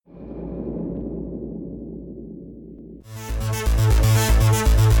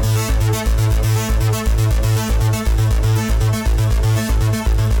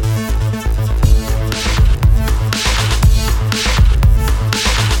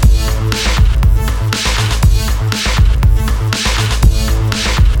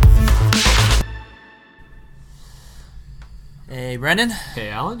Brendan. Hey,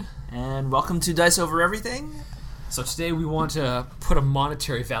 Alan. And welcome to Dice Over Everything. So today we want to put a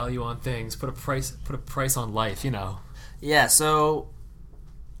monetary value on things, put a price on life, you know. Yeah, so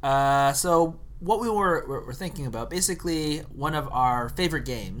what we were thinking about, basically one of our favorite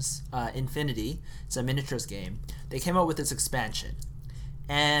games, Infinity, it's a miniatures game. They came out with this expansion.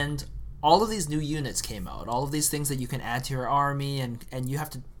 And all of these new units came out, all of these things that you can add to your army, and you have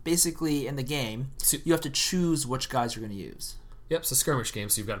to, basically, in the game, you have to choose which guys you're going to use. Yep, it's a skirmish game,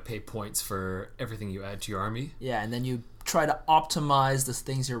 so you've got to pay points for everything you add to your army. Yeah, and then you try to optimize the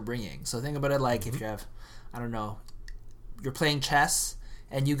things you're bringing. So think about it like if you have, I don't know, you're playing chess,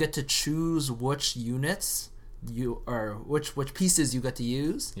 and you get to choose which units which pieces you get to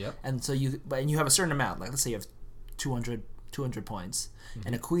use. Yep. And so you have a certain amount. Like let's say you have 200 points,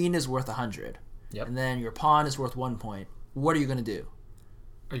 and a queen is worth 100. Yep. And then your pawn is worth 1 point. What are you going to do?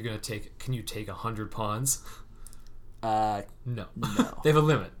 Are you going to take? Can you take 100 pawns? No. They have a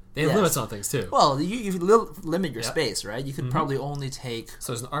limit. They have limits on things too. Well, you limit your space, right? You could probably only take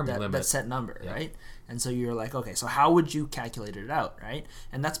so there's an army limit. That set number, right? And so you're like, okay, so how would you calculate it out, right?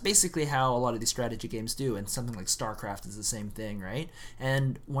 And that's basically how a lot of these strategy games do. And something like StarCraft is the same thing, right?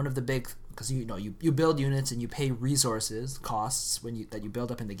 And one of the big, because you build units and you pay resources costs that you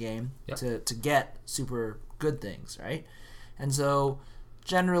build up in the game to get super good things, right? And so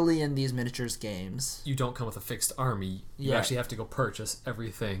generally in these miniatures games, you don't come with a fixed army. You actually have to go purchase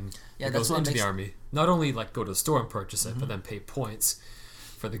everything that that's goes into the army. Not only like go to the store and purchase it, but then pay points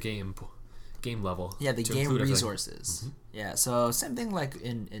for the game level. Yeah, the game resources. Yeah, so same thing like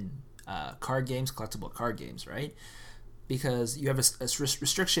in card games, collectible card games, right? Because you have a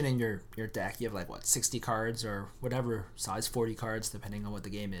restriction in your deck. You have like 60 cards or whatever size, 40 cards depending on what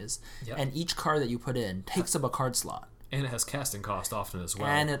the game is. Yep. And each card that you put in takes up a card slot. And it has casting cost often as well.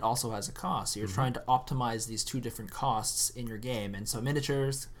 And it also has a cost. So you're trying to optimize these two different costs in your game. And so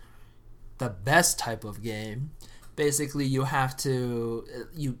miniatures, the best type of game, basically you have to,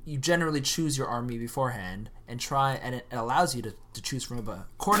 you generally choose your army beforehand and it allows you to choose from a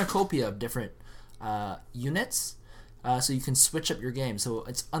cornucopia of different units. So you can switch up your game. So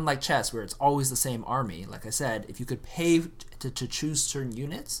it's unlike chess where it's always the same army. Like I said, if you could pay to choose certain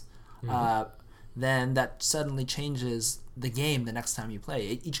units, then that suddenly changes the game the next time you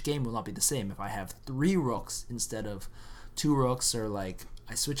play. Each game will not be the same. If I have 3 rooks instead of 2 rooks, or like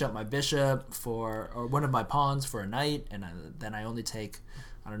I switch out my bishop or one of my pawns for a knight, and then I only take,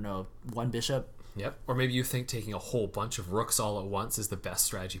 I don't know, 1 bishop. Yep. Or maybe you think taking a whole bunch of rooks all at once is the best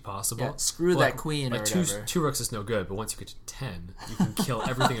strategy possible. Yeah, screw that queen or whatever. Two rooks is no good, but once you get to 10, you can kill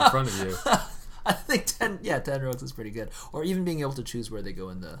everything in front of you. I think 10 rooks is pretty good. Or even being able to choose where they go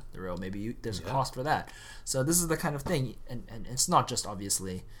in the row. Maybe there's a cost for that. So this is the kind of thing, and it's not just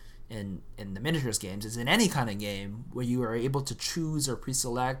obviously in the miniatures games, it's in any kind of game where you are able to choose or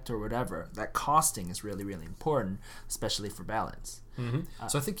pre-select or whatever. That costing is really, really important, especially for balance.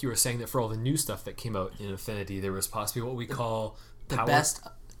 So I think you were saying that for all the new stuff that came out in Infinity, there was possibly what we call the best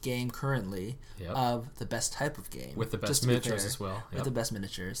game currently of the best type of game. With the best miniatures as well. With the best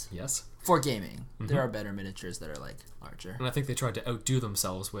miniatures. Yes. For gaming. There are better miniatures that are like larger. And I think they tried to outdo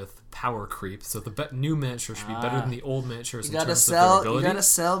themselves with power creep. So the new miniatures should be better than the old miniatures in terms of their ability. You gotta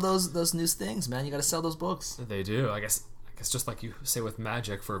sell those new things, man. You gotta sell those books. They do. I guess just like you say with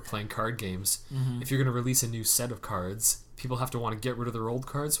Magic for playing card games, if you're going to release a new set of cards, people have to want to get rid of their old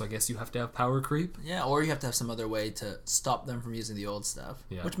cards, so I guess you have to have power creep. Yeah, or you have to have some other way to stop them from using the old stuff,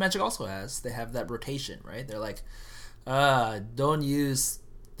 which Magic also has. They have that rotation, right? They're like, don't use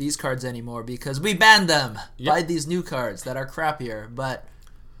these cards anymore because we banned them. Buy these new cards that are crappier, but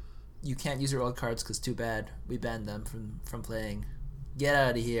you can't use your old cards because too bad. We banned them from playing. Get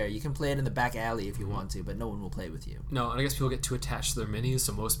out of here. You can play it in the back alley if you want to, but no one will play with you. No, and I guess people get too attached to their minis,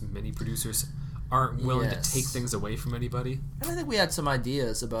 so most mini producers aren't willing to take things away from anybody. And I think we had some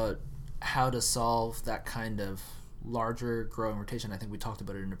ideas about how to solve that kind of larger growing rotation. I think we talked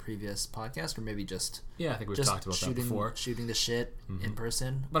about it in a previous podcast, or maybe just I think we've talked about that before. Shooting the shit in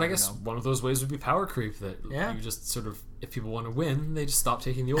person. But I guess one of those ways would be power creep, that you just sort of, if people want to win, they just stop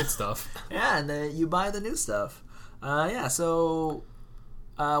taking the old stuff. And then you buy the new stuff. So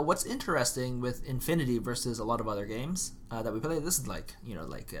what's interesting with Infinity versus a lot of other games that we play, this is like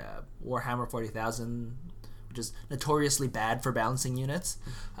Warhammer 40,000, which is notoriously bad for balancing units,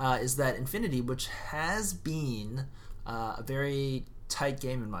 is that Infinity, which has been a very tight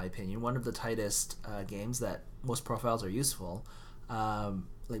game in my opinion, one of the tightest games that most profiles are useful,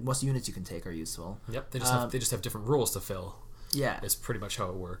 like most units you can take are useful. Yep, they just have different rules to fill. Yeah, is pretty much how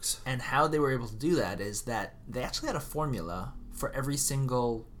it works. And how they were able to do that is that they actually had a formula for every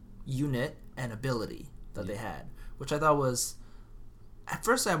single unit and ability that they had, which I thought was at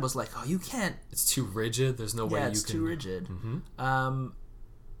first I was like, oh, you can't. It's too rigid. There's no way you can. Yeah, it's too rigid. Mm-hmm.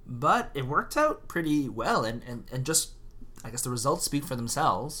 But it worked out pretty well, and just, I guess the results speak for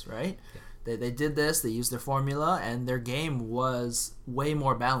themselves, right? Yeah. They did this, they used their formula, and their game was way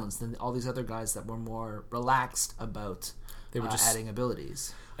more balanced than all these other guys that were more relaxed about they were just adding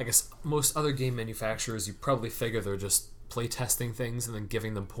abilities. I guess most other game manufacturers, you probably figure they're just playtesting things and then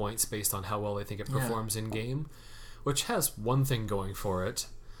giving them points based on how well they think it performs in-game, which has one thing going for it,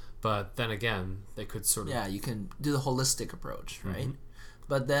 but then again, they could sort of... Yeah, you can do the holistic approach, right? Mm-hmm.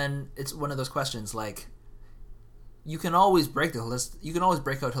 But then it's one of those questions like, you can always break out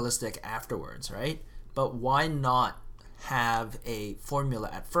holistic afterwards, right? But why not have a formula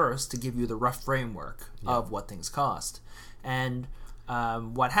at first to give you the rough framework of what things cost? And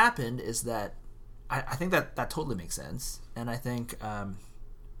what happened is that I think that totally makes sense, and I think I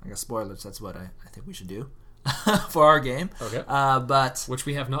guess spoilers. That's what I think we should do for our game. Okay. But which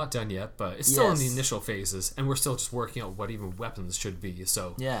we have not done yet, but it's still in the initial phases, and we're still just working out what even weapons should be.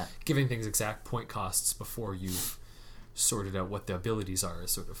 So giving things exact point costs before you've sorted out what the abilities are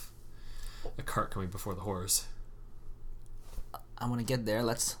is sort of a cart coming before the horse. I want to get there.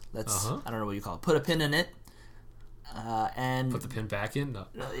 Let's I don't know what you call it. Put a pin in it. And put the pin back in. No.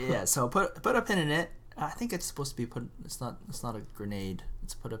 Yeah, so put a pin in it. I think it's supposed to be put. It's not a grenade.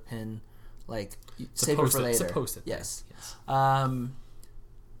 It's put a pin, like save it for later. It's a post-it. Yes.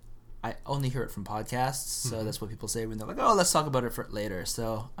 I only hear it from podcasts, so that's what people say when they're like, "Oh, let's talk about it for later."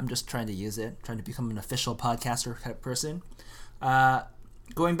 So I'm just trying to use it, trying to become an official podcaster type person.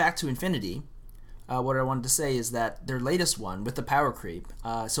 Going back to Infinity, what I wanted to say is that their latest one with the power creep.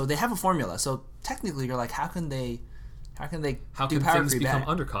 So they have a formula. So technically, you're like, how can do power things creep become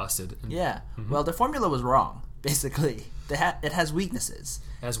undercosted? Well, the formula was wrong. Basically, it has weaknesses.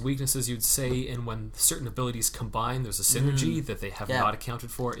 As weaknesses, you'd say, in when certain abilities combine, there's a synergy that they have not accounted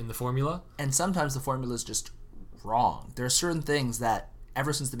for in the formula. And sometimes the formula is just wrong. There are certain things that,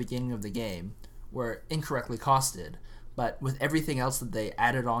 ever since the beginning of the game, were incorrectly costed. But with everything else that they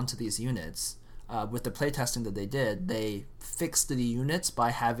added on to these units, with the playtesting that they did, they fixed the units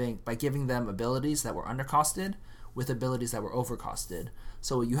by giving them abilities that were undercosted with abilities that were overcosted.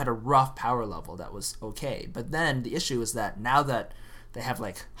 So you had a rough power level that was okay. But then the issue is that now that they have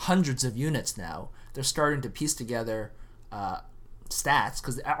like hundreds of units now, they're starting to piece together stats,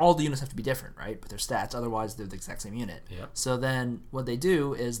 because all the units have to be different, right? But their stats, otherwise they're the exact same unit. Yep. So then what they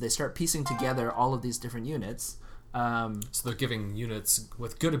do is they start piecing together all of these different units. So they're giving units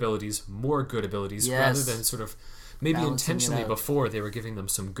with good abilities more good abilities, rather than sort of maybe balancing intentionally before they were giving them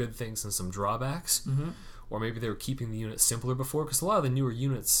some good things and some drawbacks. Or maybe they were keeping the unit simpler before, because a lot of the newer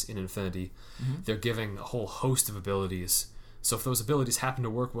units in Infinity, they're giving a whole host of abilities. So if those abilities happen to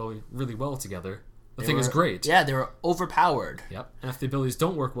work really well together, the thing is great. Yeah, they were overpowered. Yep. And if the abilities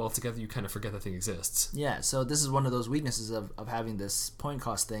don't work well together, you kind of forget the thing exists. Yeah, so this is one of those weaknesses of having this point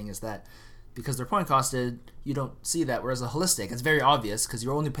cost thing, is that because they're point costed, you don't see that. Whereas a holistic, it's very obvious because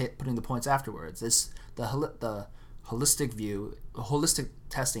you're only putting the points afterwards. The holistic view, holistic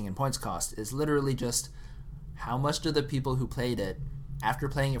testing and points cost is literally just how much do the people who played it, after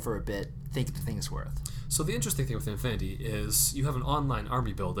playing it for a bit, think the thing is worth. So the interesting thing with Infinity is you have an online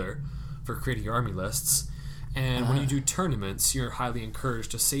army builder for creating your army lists, and when you do tournaments, you're highly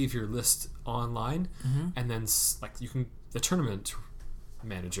encouraged to save your list online, and then the tournament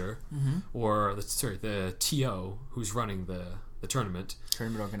manager or the TO who's running the tournament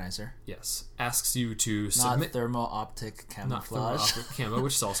organizer, asks you to not submit thermal optic camouflage, not thermal optic camo,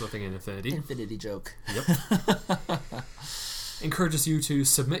 which is also a thing in Infinity joke. Yep. Encourages you to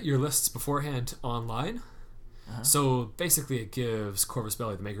submit your lists beforehand online. So basically it gives Corvus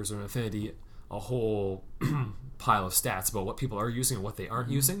Belli, the makers of Infinity, a whole pile of stats about what people are using and what they aren't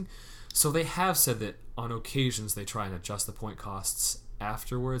using. So they have said that on occasions they try and adjust the point costs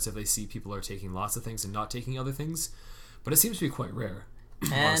afterwards if they see people are taking lots of things and not taking other things, but it seems to be quite rare.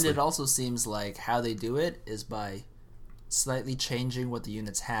 And honestly. It also seems like how they do it is by slightly changing what the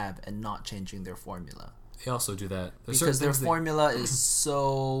units have and not changing their formula. They also do that. Because their formula is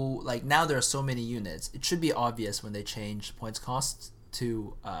so... Like, now there are so many units. It should be obvious when they change points costs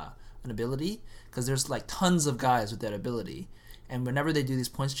to an ability, because there's, like, tons of guys with that ability. And whenever they do these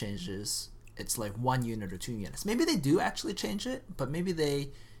points changes, it's, like, 1 unit or 2 units. Maybe they do actually change it, but maybe they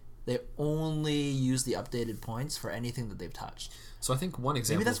only use the updated points for anything that they've touched. So I think one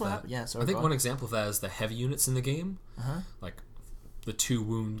example Maybe that's what happened. Yeah, sorry, I think one example of that is the heavy units in the game. Like... the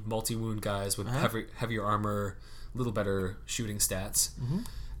 2 multi-wound guys with heavier armor, a little better shooting stats.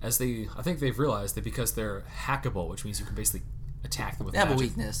 I think they've realized that because they're hackable, which means you can basically attack them with magic. They have a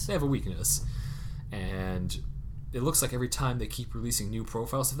weakness. They have a weakness. And it looks like every time they keep releasing new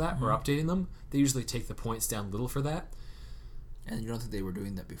profiles of that or updating them, they usually take the points down a little for that. And you don't think they were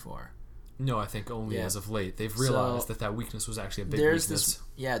doing that before? No, I think only as of late. They've realized that weakness was actually a big weakness.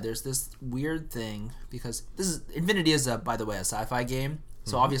 There's this weird thing, because Infinity is, by the way, a sci-fi game,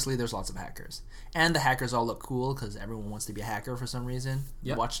 so obviously there's lots of hackers. And the hackers all look cool because everyone wants to be a hacker for some reason.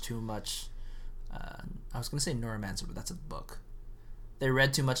 Yep. Watch too much... I was going to say Neuromancer, but that's a book. They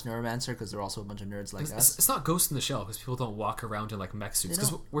read too much Neuromancer because they're also a bunch of nerds like us. It's not Ghost in the Shell because people don't walk around in like mech suits.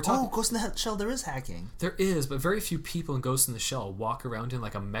 Because we're talking. Oh, Ghost in the Shell, there is hacking. There is, but very few people in Ghost in the Shell walk around in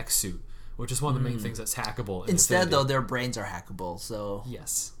like a mech suit, which is one of the main things that's hackable. Instead, though, their brains are hackable. So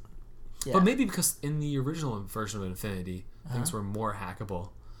yes, but maybe because in the original version of Infinity, things were more hackable.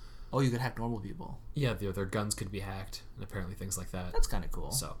 Oh, you could hack normal people. Yeah, their guns could be hacked, and apparently things like that. That's kind of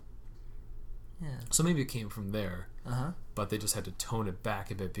cool. So maybe it came from there, but they just had to tone it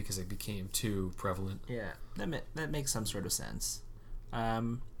back a bit because it became too prevalent. Yeah, that makes some sort of sense.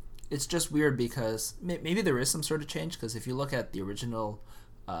 It's just weird because maybe there is some sort of change, because if you look at the original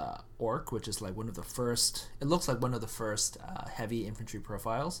Orc, which is like one of the first, it looks like one of the first heavy infantry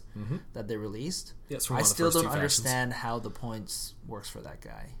profiles that they released. Yeah, I still don't understand how the points works for that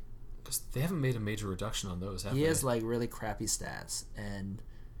guy. Because they haven't made a major reduction on those, have they? He has like really crappy stats, and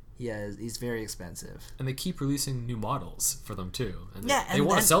he's very expensive. And they keep releasing new models for them too. And they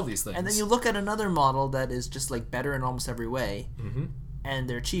want to sell these things. And then you look at another model that is just like better in almost every way, and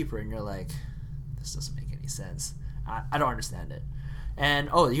they're cheaper, and you're like, this doesn't make any sense. I don't understand it. And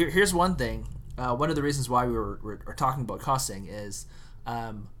here's one thing. One of the reasons why we're talking about costing is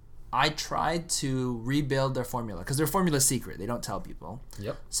I tried to rebuild their formula, because their formula is secret. They don't tell people.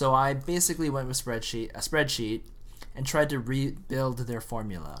 Yep. So I basically went with a spreadsheet and tried to rebuild their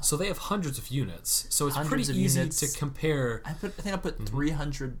formula. So they have hundreds of units. So it's pretty easy to compare. I think I put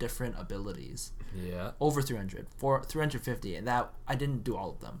 300 different abilities. Yeah. Over 300. 350. And that I didn't do all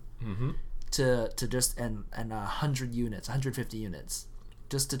of them. To just and 100 units, 150 units.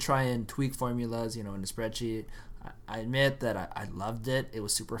 Just to try and tweak formulas, in the spreadsheet. I admit that I loved it. It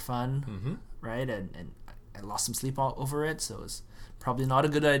was super fun. Right? And I lost some sleep over it, so it was probably not a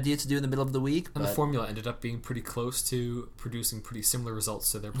good idea to do in the middle of the week. And the formula ended up being pretty close to producing pretty similar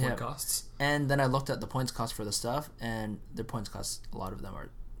results to their point costs. And then I looked at the points cost for the stuff, and their points costs, a lot of them are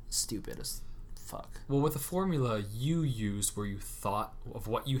stupid as fuck. Well, with the formula you used, where you thought of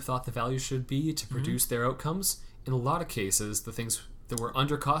what you thought the value should be to produce their outcomes, in a lot of cases, the things that were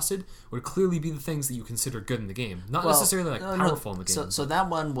undercosted would clearly be the things that you consider good in the game, not necessarily powerful in the game. So that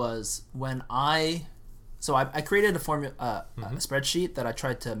one was when I created a formula, a spreadsheet that I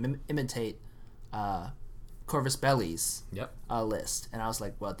tried to imitate Corvus Belli's list, and I was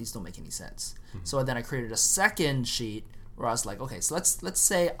like, well, these don't make any sense. So then I created a second sheet where I was like, okay, so let's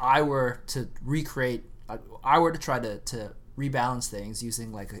say I were to try to rebalance things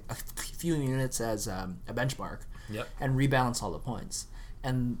using like a few units as a benchmark, and rebalance all the points.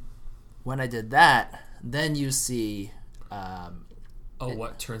 And when I did that, then you see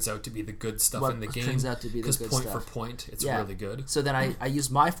what turns out to be the good stuff in the game. Turns out to be the good stuff. Because point for point, it's really good. So then I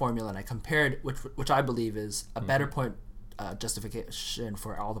used my formula and I compared, which I believe is a better point justification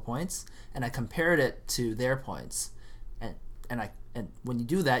for all the points, and I compared it to their points, and when you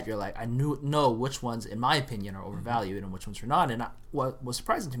do that, you're like, I know which ones, in my opinion, are overvalued and which ones are not. And what was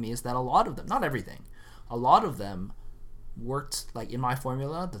surprising to me is that a lot of them, not everything, a lot of them worked like in my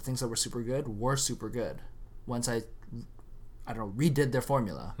formula. The things that were super good once I redid their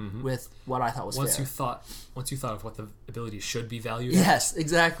formula with what I thought was once fair. Once you thought of what the ability should be valued. Yes,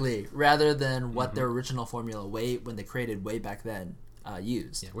 exactly. Rather than what their original formula when they created way back then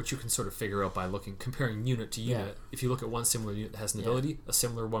used. Yeah, which you can sort of figure out by comparing unit to unit. If you look at one similar unit that has an ability, a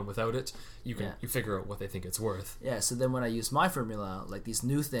similar one without it, you figure out what they think it's worth. Yeah. So then when I used my formula, like these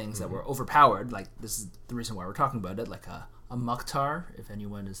new things that were overpowered, like this is the reason why we're talking about it, like a Mukhtar, if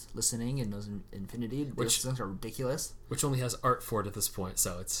anyone is listening and knows Infinity, those things are ridiculous. Which only has art for it at this point,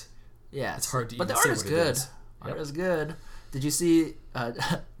 so it's hard to but even the say art is what good. it is. Art is good. Did you see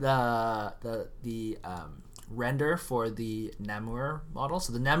the render for the Namur model?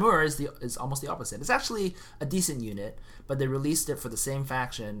 So the Namur is almost the opposite. It's actually a decent unit, but they released it for the same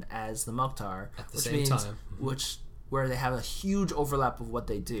faction as the Mukhtar at the same time, where they have a huge overlap of what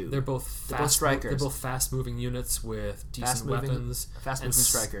they do. They're both strikers. They're both fast-moving units with decent weapons, fast-moving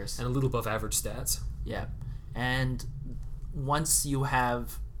strikers, and a little above average stats. Yeah, and once you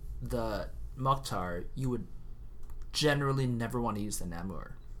have the Mukhtar, you would generally never want to use the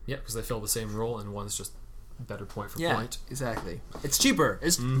Namur. Yeah, because they fill the same role, and one's just better point for point. Exactly. It's cheaper.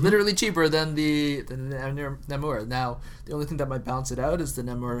 It's literally cheaper than the Namur. Now, the only thing that might balance it out is the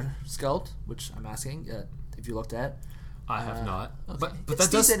Namur Sculpt, which I'm asking. if you looked at. I have not. Okay. But it's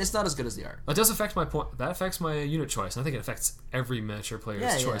that does... decent. It's not as good as the art. That does affect my point. That affects my unit choice. And I think it affects every miniature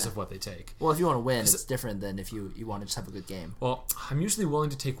player's choice of what they take. Well, if you want to win, it's different than if you want to just have a good game. Well, I'm usually willing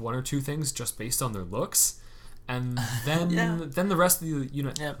to take one or two things just based on their looks. And then then the rest of the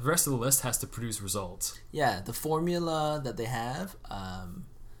unit, the rest of the list has to produce results. Yeah, the formula that they have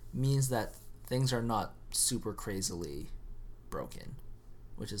means that things are not super crazily broken,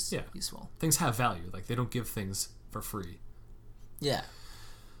 which is useful. Things have value. Like, they don't give things for free. Yeah.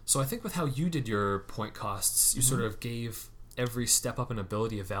 So I think with how you did your point costs, you sort of gave every step up in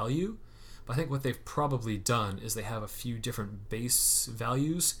ability a value. But I think what they've probably done is they have a few different base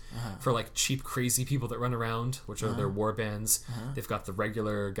values for like cheap, crazy people that run around, which are their war bands. They've got the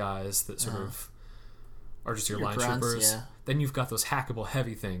regular guys that sort of are just your line grunts, troopers. yeah. Then you've got those hackable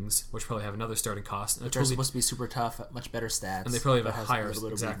heavy things, which probably have another starting cost. Which are supposed to be super tough, much better stats. And they probably have a higher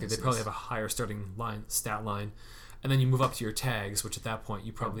they probably have a higher starting stat line. And then you move up to your tags, which at that point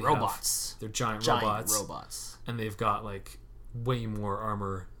you probably robots. They're giant robots. And they've got like way more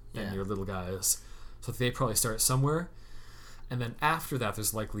armor than your little guys. So they probably start somewhere. And then after that,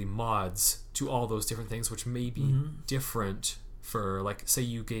 there's likely mods to all those different things, which may be different for, like, say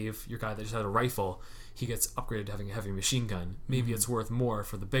you gave your guy that just had a rifle, he gets upgraded to having a heavy machine gun. Maybe it's worth more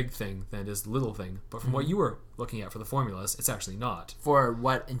for the big thing than it is the little thing. But from what you were looking at for the formulas, it's actually not. For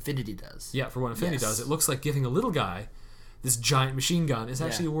what Infinity does. Yeah, for what Infinity does. It looks like giving a little guy this giant machine gun is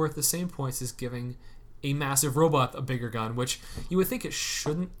actually worth the same points as giving a massive robot a bigger gun, which you would think it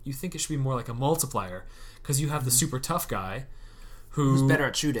shouldn't. You think it should be more like a multiplier, because you have the super tough guy who's better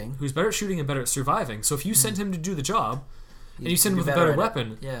at shooting. Who's better at shooting and better at surviving. So if you send him to do the job, and you send him with a better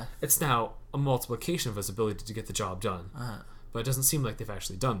weapon, it's now a multiplication of his ability to get the job done. But it doesn't seem like they've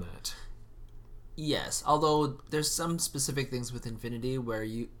actually done that. Yes, although there's some specific things with Infinity where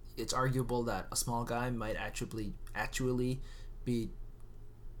it's arguable that a small guy might actually be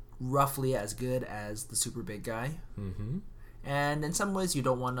roughly as good as the super big guy. And in some ways you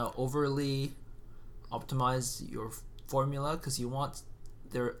don't want to overly optimize your formula, because you want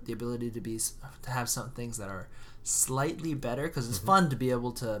the ability to have some things that are slightly better, because it's fun to be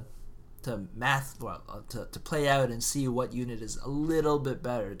able to play out and see what unit is a little bit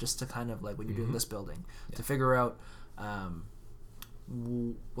better, just to kind of like when you're doing list building to figure out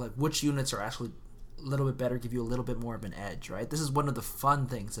like which units are actually a little bit better, give you a little bit more of an edge, right? This is one of the fun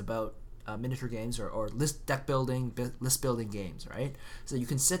things about miniature games or list deck building, list building games, right? So you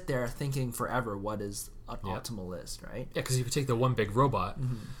can sit there thinking forever what is an optimal list, right? Yeah, because you could take the one big robot,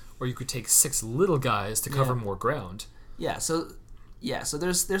 or you could take 6 little guys to cover more ground. So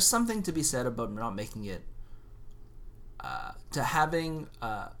there's something to be said about not making it to having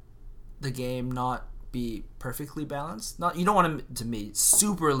the game not be perfectly balanced. Not, you don't want it to be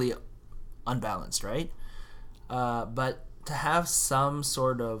superly unbalanced, right? But to have some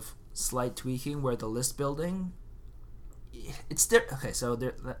sort of slight tweaking where the list building, it's different. Okay, so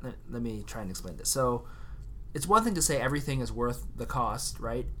let me try and explain this. So it's one thing to say everything is worth the cost,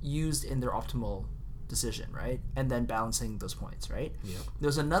 right? Used in their optimal decision, right? And then balancing those points, right?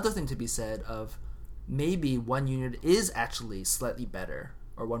 There's another thing to be said of maybe one unit is actually slightly better,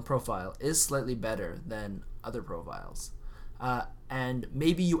 or one profile is slightly better than other profiles, and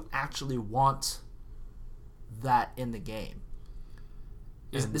maybe you actually want that in the game.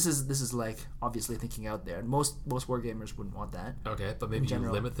 This is like obviously thinking out there, and most war gamers wouldn't want that. Okay, but maybe you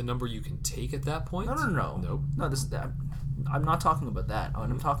limit the number you can take at that point. No. Nope. No, I'm not talking about that. What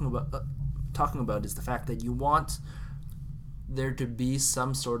I'm talking about is the fact that you want there to be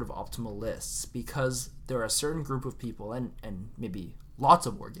some sort of optimal lists, because there are a certain group of people, and maybe lots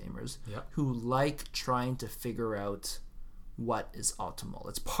of war gamers who like trying to figure out what is optimal.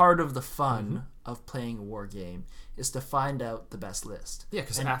 It's part of the fun of playing a war game is to find out the best list. Yeah,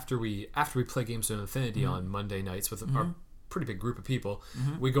 because after we play games of Infinity on Monday nights with our pretty big group of people,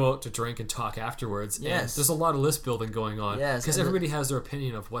 we go out to drink and talk afterwards. And there's a lot of list building going on because everybody has their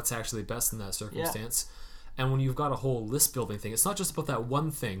opinion of what's actually best in that circumstance. And when you've got a whole list building thing, it's not just about that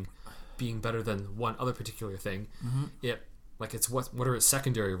one thing being better than one other particular thing. It's what are its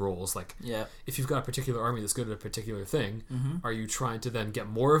secondary roles? Like, if you've got a particular army that's good at a particular thing, are you trying to then get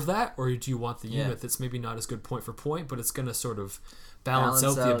more of that, or do you want the unit that's maybe not as good point for point, but it's going to sort of balance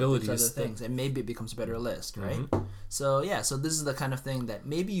out the abilities, other things, and maybe it becomes a better list, right? So this is the kind of thing that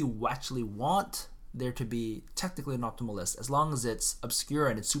maybe you actually want there to be technically an optimal list, as long as it's obscure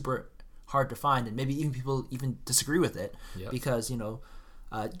and it's super hard to find, and maybe even people even disagree with it, because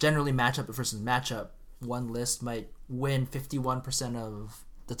generally matchup versus matchup, one list might win 51% of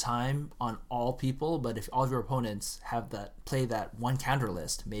the time on all people, but if all of your opponents play that one counter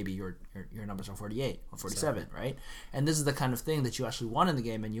list, maybe your numbers are 48 or 47, right? And this is the kind of thing that you actually want in the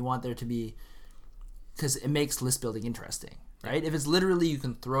game, and you want there to be, because it makes list building interesting, right? If it's literally you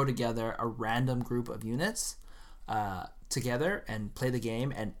can throw together a random group of units together and play the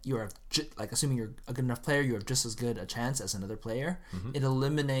game, and you are assuming you're a good enough player, you have just as good a chance as another player. It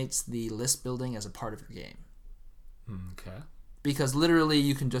eliminates the list building as a part of your game. Okay. Because literally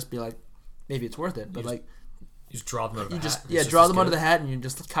you can just be like, maybe it's worth it, but you just draw them out of the hat. Draw them out of the hat, and you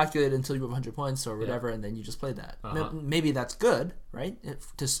just calculate it until you have 100 points or whatever, and then you just play that. Maybe that's good, right?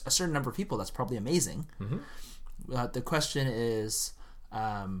 To a certain number of people, that's probably amazing. The question is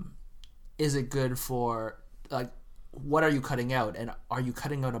it good for, what are you cutting out, and are you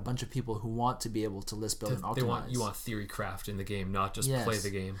cutting out a bunch of people who want to be able to list build and optimize? You want theory craft in the game, not just play the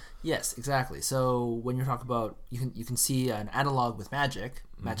game. Yes, exactly. So when you're talking about, you can see an analog with Magic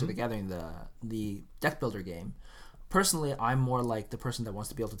the Gathering, the deck builder game. Personally, I'm more like the person that wants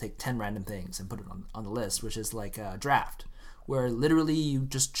to be able to take 10 random things and put it on the list, which is like a draft, where literally you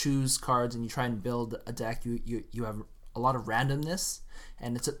just choose cards and you try and build a deck. You have a lot of randomness,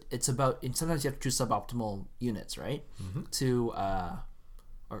 and it's about, and sometimes you have to choose suboptimal units, right?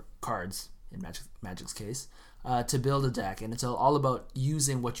 Or cards in Magic's case, to build a deck, and it's all about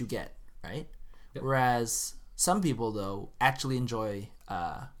using what you get, right? Yep. Whereas some people though actually enjoy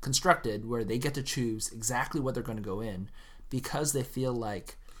constructed, where they get to choose exactly what they're going to go in, because they feel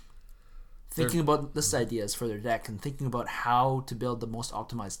like thinking about list ideas for their deck and thinking about how to build the most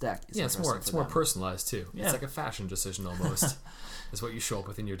optimized deck. It's more personalized too. Yeah. It's like a fashion decision almost. Is what you show up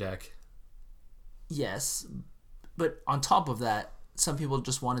with in your deck. Yes, but on top of that, some people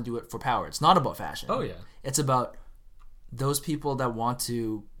just want to do it for power. It's not about fashion. Oh yeah. It's about those people that want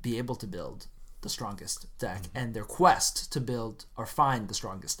to be able to build the strongest deck and their quest to build or find the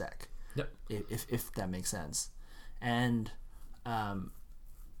strongest deck. Yep. If that makes sense. And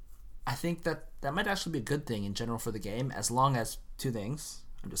I think that might actually be a good thing in general for the game, as long as two things.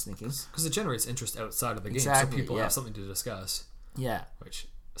 I'm just thinking. Because it generates interest outside of the game, so people have something to discuss. Yeah. Which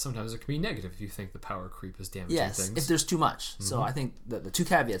sometimes it can be negative if you think the power creep is damaging things. If there's too much. So I think the two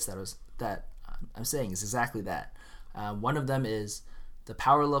caveats that I'm saying is exactly that. One of them is the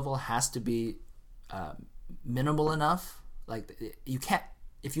power level has to be minimal enough. Like, you can't,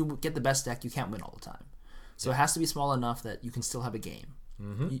 if you get the best deck, you can't win all the time. So it has to be small enough that you can still have a game.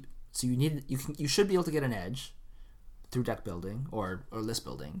 So you should be able to get an edge through deck building or list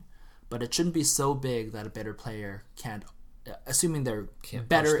building, but it shouldn't be so big that a better player can't, assuming they're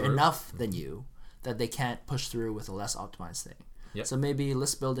better enough than you, that they can't push through with a less optimized thing. Yep. So maybe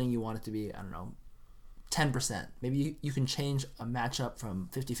list building, you want it to be, I don't know, 10%. Maybe you can change a matchup from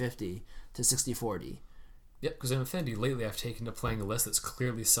 50-50 to 60-40. Yep, because in Infinity lately I've taken to playing a list that's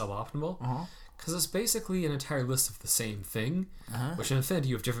clearly suboptimal. Because it's basically an entire list of the same thing, which in Infinity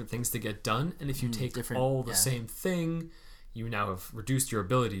you have different things to get done, and if you take all the same thing, you now have reduced your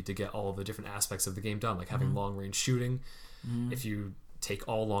ability to get all the different aspects of the game done, like having long-range shooting. If you take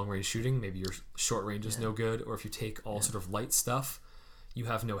all long-range shooting, maybe your short range is no good, or if you take all sort of light stuff, you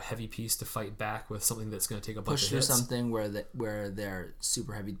have no heavy piece to fight back with something that's going to take a bunch of hits. Push through something where they're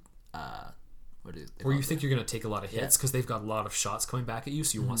super heavy... where you think you're going to take a lot of hits because they've got a lot of shots coming back at you,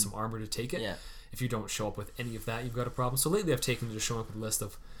 so you want some armor to take it. If you don't show up with any of that, you've got a problem. So lately I've taken to just showing up with a list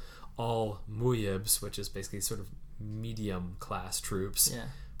of all Muyibs, which is basically sort of medium class troops.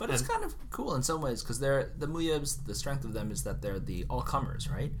 But it's kind of cool in some ways, because the Muyibs, the strength of them is that they're the all-comers,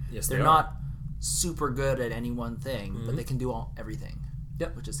 right? Yes, they're not super good at any one thing, but they can do everything.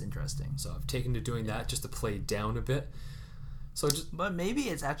 Which is interesting. So I've taken to doing that just to play down a bit. But maybe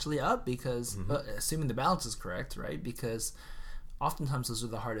it's actually up because, assuming the balance is correct, right? Because oftentimes those are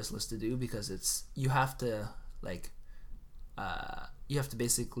the hardest lists to do, because you have to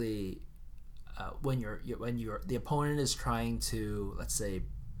basically when the opponent is trying to, let's say,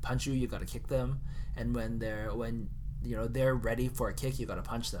 punch you, got to kick them, and when they're ready for a kick, you got to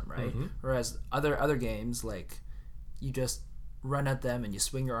punch them, right? Whereas other games, like, you just run at them and you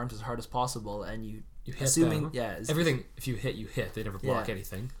swing your arms as hard as possible, and you hit them. Everything, if you hit, you hit. They never block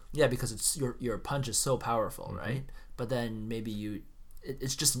anything. Yeah, because it's your punch is so powerful, right? But then maybe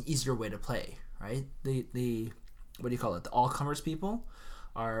it's just an easier way to play, right? The what do you call it? The all-comers people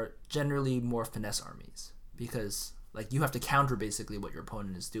are generally more finesse armies, because like you have to counter basically what your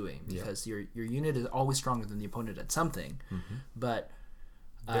opponent is doing, because your unit is always stronger than the opponent at something, but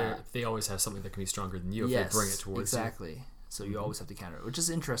they always have something that can be stronger than you if they bring it towards you. So you always have to counter it, which is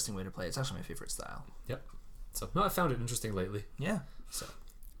an interesting way to play. It's actually my favorite style. Yep. So I found it interesting lately. Yeah. So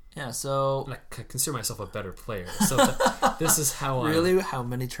Yeah, so I consider myself a better player. So this is how really, how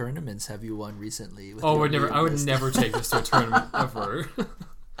many tournaments have you won recently? I would never take this to a tournament ever.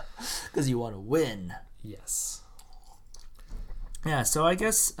 Because you want to win. Yes. Yeah, so I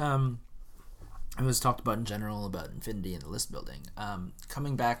guess it was talked about in general about Infinity and the list building.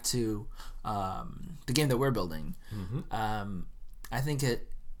 Coming back to the game that we're building, I think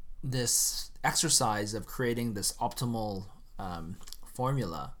this exercise of creating this optimal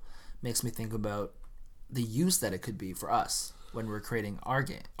formula makes me think about the use that it could be for us when we're creating our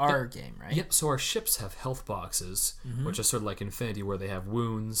game, right? Yep. So our ships have health boxes, which are sort of like Infinity, where they have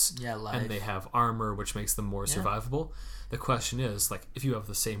wounds, life. And they have armor, which makes them more survivable. The question is, like, if you have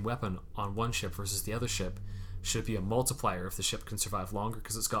the same weapon on one ship versus the other ship, should it be a multiplier if the ship can survive longer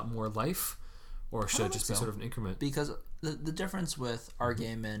because it's got more life, or should it just be sort of an increment? Because the difference with our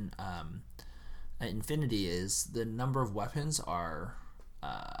game and Infinity is the number of weapons are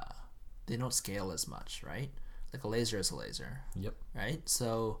they don't scale as much, right? Like a laser is a laser. Yep. Right?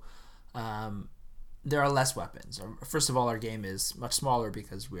 So there are less weapons. First of all, our game is much smaller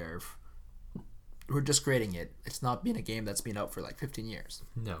because we're just creating it. It's not been a game that's been out for like 15 years.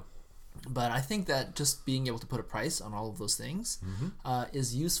 No. But I think that just being able to put a price on all of those things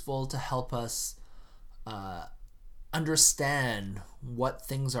is useful to help us understand what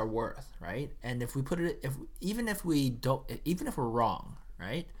things are worth, right? And if we put it, even if we're wrong,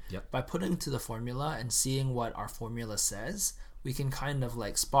 right? Yep. By putting to the formula and seeing what our formula says, we can kind of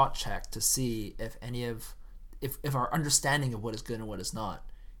like spot check to see if if our understanding of what is good and what is not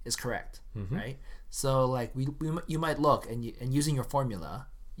is correct, right? So like you might look and using your formula,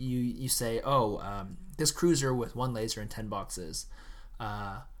 you say, this cruiser with one laser and 10 boxes,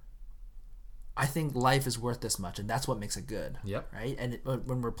 I think life is worth this much, and that's what makes it good. Yep. Right? And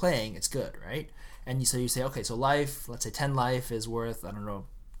when we're playing, it's good, right? And you say, okay, so life, let's say 10 life is worth, I don't know,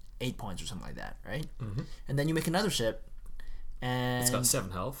 8 points or something like that, right? And then you make another ship, and it's got 7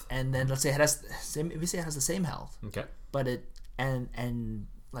 health. And then let's say it has the same health. Okay. But it and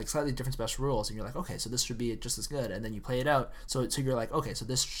like slightly different special rules, and you're like, okay, so this should be just as good, and then you play it out. So you're like, okay, so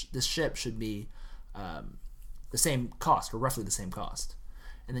this ship should be the same cost or roughly the same cost.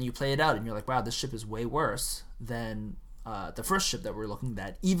 And then you play it out, and you're like, wow, this ship is way worse than the first ship that we're looking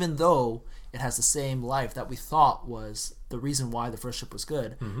at, even though it has the same life that we thought was the reason why the first ship was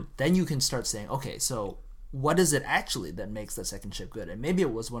good. Then you can start saying, okay, so what is it actually that makes that second ship good? And maybe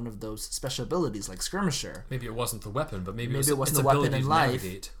it was one of those special abilities like Skirmisher. Maybe it wasn't the weapon, but maybe it wasn't the weapon in life.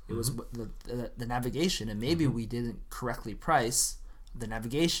 It was the navigation, and maybe we didn't correctly price the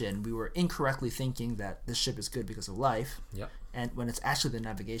navigation. We were incorrectly thinking that this ship is good because of life. Yep. And when it's actually the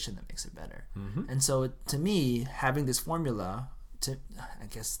navigation that makes it better. And so to me, having this formula, I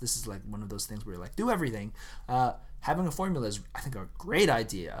guess this is like one of those things where you're like, do everything. Having a formula is, I think, a great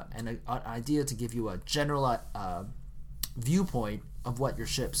idea, and an idea to give you a general viewpoint of what your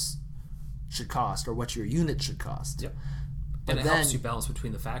ships should cost or what your unit should cost. Yep. And it helps you balance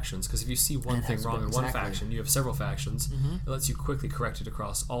between the factions, because if you see one thing wrong in one faction, you have several factions, it lets you quickly correct it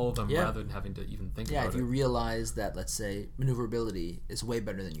across all of them rather than having to even think about it. Yeah, if you realize that, let's say, maneuverability is way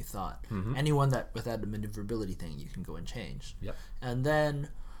better than you thought. Anyone that without a maneuverability thing, you can go and change. Yep. And then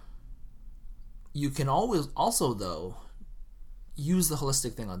you can always also, though, use the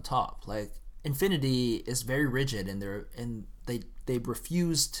holistic thing on top. Like, Infinity is very rigid, and they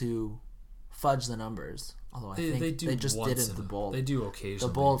refuse to fudge the numbers. Although I think they just did it the Bolt. They do occasionally.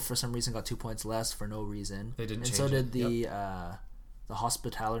 The Bolt, for some reason, got 2 points less for no reason. They didn't and change so did it. the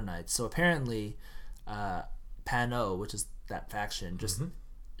Hospitaller Knights. So apparently, Pano, which is that faction,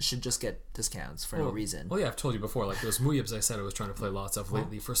 should just get discounts for no reason. Well, yeah, I've told you before. Like those Muyibs I said I was trying to play lots of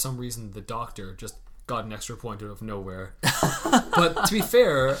lately. For some reason, the Doctor just got an extra point out of nowhere. But to be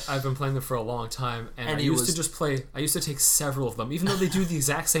fair, I've been playing them for a long time, and I used to take several of them, even though they do the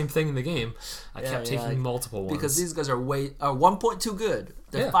exact same thing in the game. I kept taking multiple ones because these guys are 1 point too good.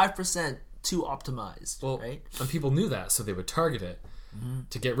 They're 5% too optimized. Well, right? And people knew that, so they would target it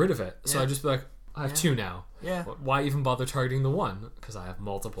to get rid of it. So I'd just be like, I have 2 now. Yeah. Why even bother targeting the one? Because I have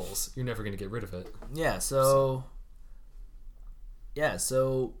multiples. You're never going to get rid of it. Yeah. So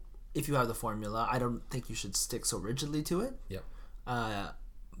if you have the formula, I don't think you should stick so rigidly to it. Yep.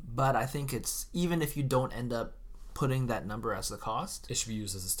 But I think it's, even if you don't end up putting that number as the cost, it should be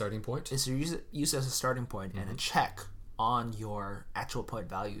used as a starting point. It's used as a starting point and a check on your actual point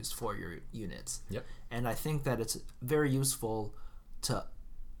values for your units. Yep. And I think that it's very useful to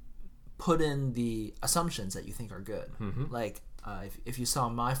put in the assumptions that you think are good. Like if you saw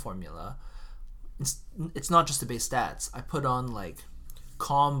my formula, it's not just the base stats. I put on like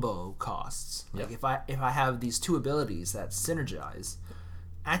combo costs. Like if I have these 2 abilities that synergize,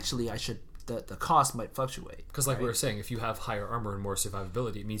 actually the cost might fluctuate. Because we were saying, if you have higher armor and more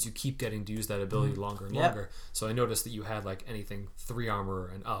survivability, it means you keep getting to use that ability longer and longer. So I noticed that you had anything 3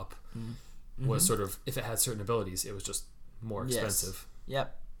 armor and up was sort of, if it had certain abilities, it was just more expensive.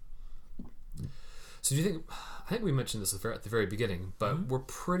 Yep. So do you think, I think we mentioned this at the very beginning, but we're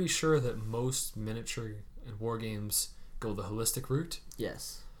pretty sure that most miniature and war games go the holistic route?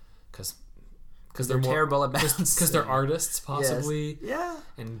 Yes. Because they're terrible at balancing. Because they're artists, possibly. Yes. Yeah.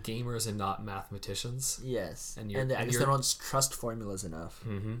 And gamers and not mathematicians. Yes. And I guess they don't trust formulas enough.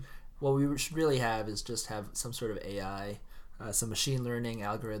 Mm-hmm. What we should really have is just have some sort of AI, some machine learning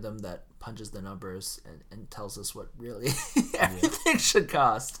algorithm that punches the numbers and tells us what really everything should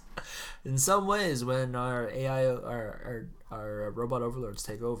cost. In some ways, when our AI, our robot overlords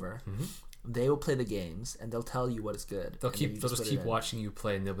take over, they will play the games and they'll tell you what is good. They'll just keep watching you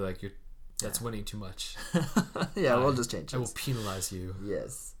play, and they'll be like, that's winning too much. We'll just change it. I will penalize you.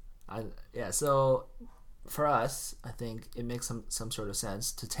 Yes. So for us, I think it makes some sort of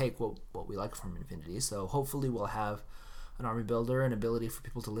sense to take what we like from Infinity. So hopefully we'll have an army builder, an ability for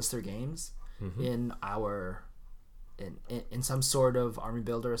people to list their games in some sort of army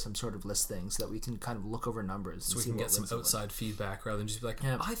builder, some sort of list so that we can kind of look over numbers. So we can get some outside feedback rather than just be like,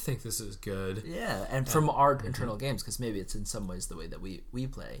 I think this is good. Yeah, and from our internal games, because maybe it's in some ways the way that we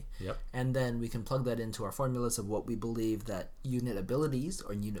play. Yep. And then we can plug that into our formulas of what we believe that unit abilities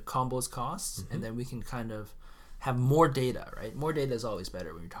or unit combos costs, and then we can kind of have more data, right? More data is always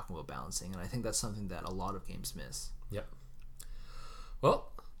better when you're talking about balancing, and I think that's something that a lot of games miss. Yep. Well,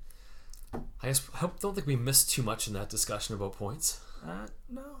 I guess don't think we missed too much in that discussion about points.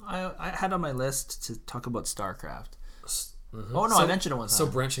 No, I had on my list to talk about StarCraft. Oh no, I mentioned it one time. So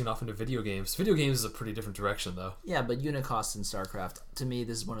branching off into video games. Video games is a pretty different direction, though. Yeah, but unit costs in StarCraft, to me,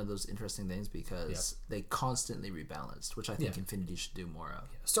 this is one of those interesting things because they constantly rebalanced, which I think Infinity should do more of.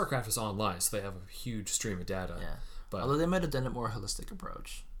 Yeah. StarCraft is online, so they have a huge stream of data. Yeah, but although they might have done a more holistic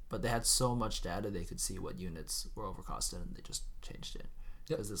approach, but they had so much data they could see what units were overcosted, and they just changed it.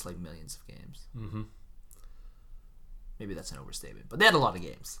 Because it's millions of games. Mm-hmm. Maybe that's an overstatement, but they had a lot of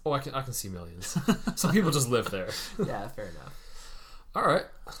games. Oh, I can see millions. Some people just live there. Yeah, fair enough. All right.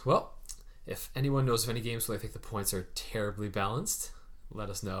 Well, if anyone knows of any games where they think the points are terribly balanced, let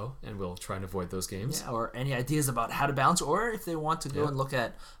us know, and we'll try and avoid those games. Yeah, or any ideas about how to balance, or if they want to go and look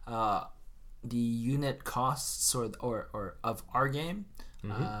at the unit costs or of our game,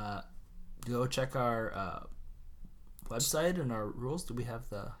 go check our website and our rules. Do we have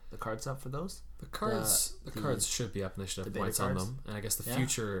the cards up for those? The cards should be up, and they should have points on them. And I guess the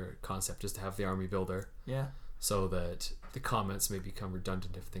future concept is to have the army builder. Yeah. So that the comments may become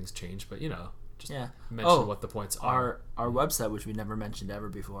redundant if things change, but just mention what the points are. Our website, which we never mentioned ever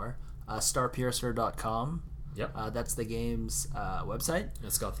before, starpiercer.com. Yep. That's the game's website.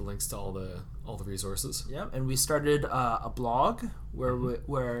 It's got the links to all the resources. Yep. And we started a blog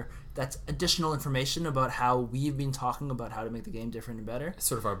where that's additional information about how we've been talking about how to make the game different and better. It's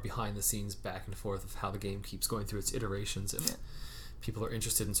sort of our behind the scenes back and forth of how the game keeps going through its iterations. If people are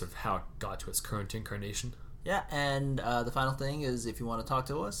interested in sort of how it got to its current incarnation. Yeah. And the final thing is, if you want to talk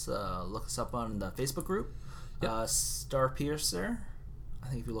to us, look us up on the Facebook group, Starpiercer. I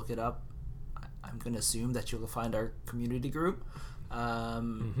think if you look it up, I'm going to assume that you'll find our community group.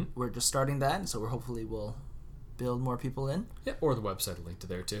 We're just starting that, and so hopefully we'll build more people in. Yeah, or the website will link to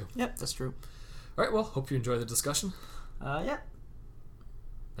there too. Yep, that's true. All right, well, hope you enjoy the discussion. Yeah.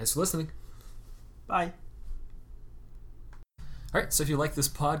 Thanks for listening. Bye. All right, so if you like this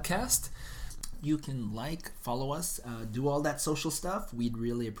podcast, you can follow us, do all that social stuff. We'd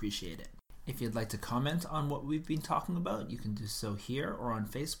really appreciate it. If you'd like to comment on what we've been talking about, you can do so here or on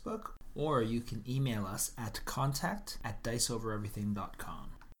Facebook, or you can email us at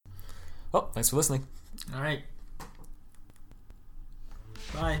contact@diceovereverything.com. Well, thanks for listening. All right.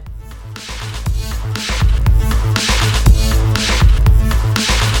 Bye.